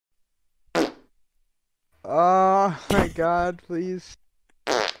Oh my god, please.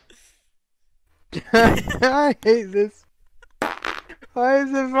 I hate this. Why is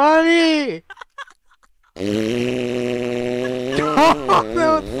it funny? Oh,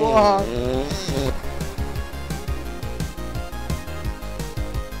 that was long.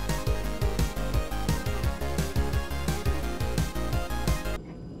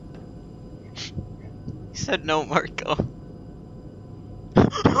 He said no, Marco. No!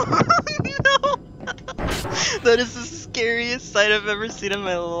 That is the scariest sight I've ever seen in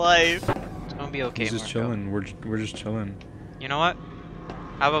my life. It's gonna be okay, He's just Marco. chilling. We're just chilling. You know what?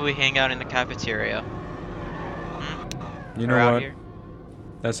 How about we hang out in the cafeteria? You We're know out what? here.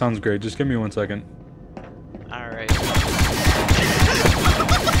 That sounds great. Just give me 1 second. Alright.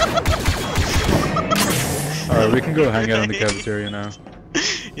 Alright, we can go hang out in the cafeteria now.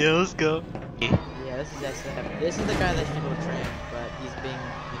 Yeah, let's go. Yeah, this is actually happening. This is the guy that should go train, but he's being,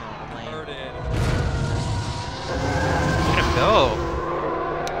 lame. Look at him go.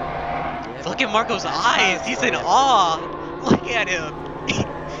 Yeah, Look at Marco's eyes. He's in awe. Look at him. He's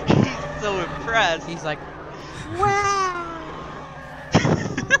so impressed. He's like, wow!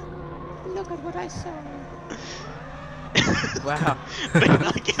 Look at what I saw. Wow.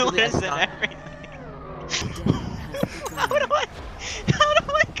 Binoculars and everything. How do I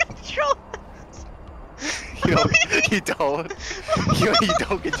control You don't. You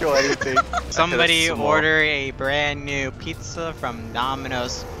don't control anything. Somebody order a brand new pizza from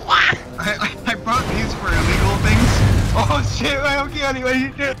Domino's. I brought these for illegal things. Oh shit, okay,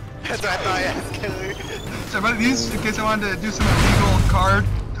 anyway. That's what I thought I asked Killer. So I brought these in case I wanted to do some illegal card.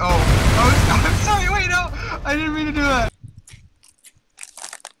 Oh, I'm sorry, wait, no! I didn't mean to do that.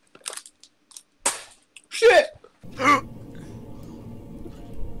 Shit!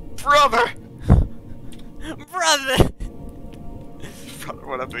 Brother! Brother! Brother,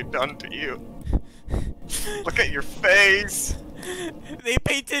 what have they done to you? Look at your face! They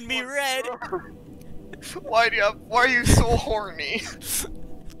painted me red! Why are you so horny?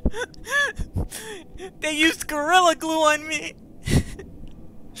 They used Gorilla Glue on me!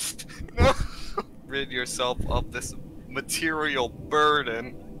 No. Rid yourself of this material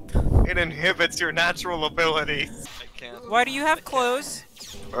burden. It inhibits your natural abilities. I can't. Why do you have clothes?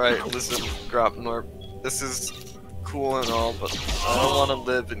 Alright, listen, Gropnorp. This is cool and all, but I don't want to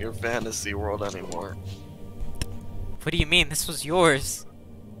live in your fantasy world anymore. What do you mean? This was yours.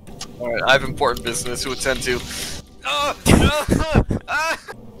 Alright, I have important business to attend to.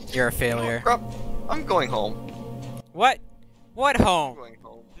 You're a failure. Grop, I'm going home. What? What I'm home? going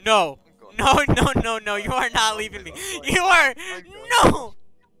home. No. I'm going No, you are not leaving me. I'm going. You are. No!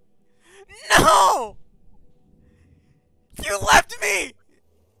 No! You left me!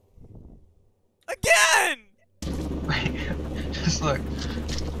 Again! Wait, just look.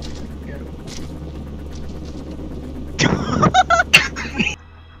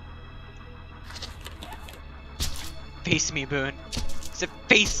 Face me, Boone. I said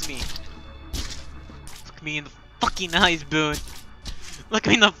face me. Look me in the fucking eyes, Boone. Look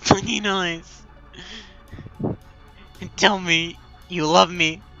me in the fucking eyes. And tell me you love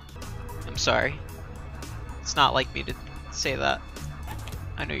me. I'm sorry. It's not like me to say that.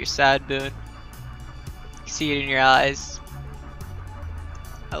 I know you're sad, Boone. I see it in your eyes.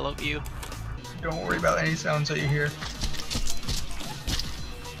 I love you. Don't worry about any sounds that you hear.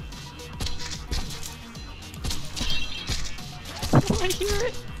 I hear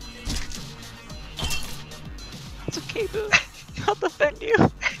it. It's okay, Boone. I'll defend you.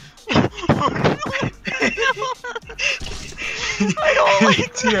 I don't like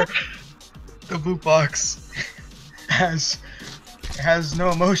It's here. The blue box has no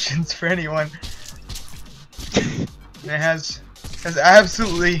emotions for anyone. And it has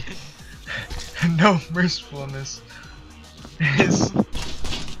absolutely no mercifulness. It is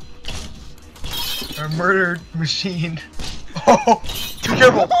a murdered machine. Oh, be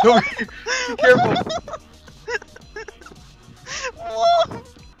careful! No, be careful! Whoa.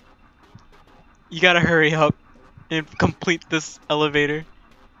 You gotta hurry up and complete this elevator.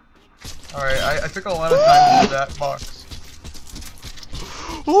 Alright, I took a lot of time with that box.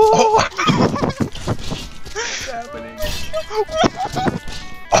 Oh. What's happening?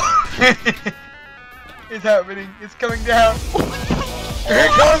 It's happening. It's coming down. Here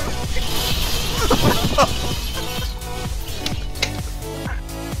it comes.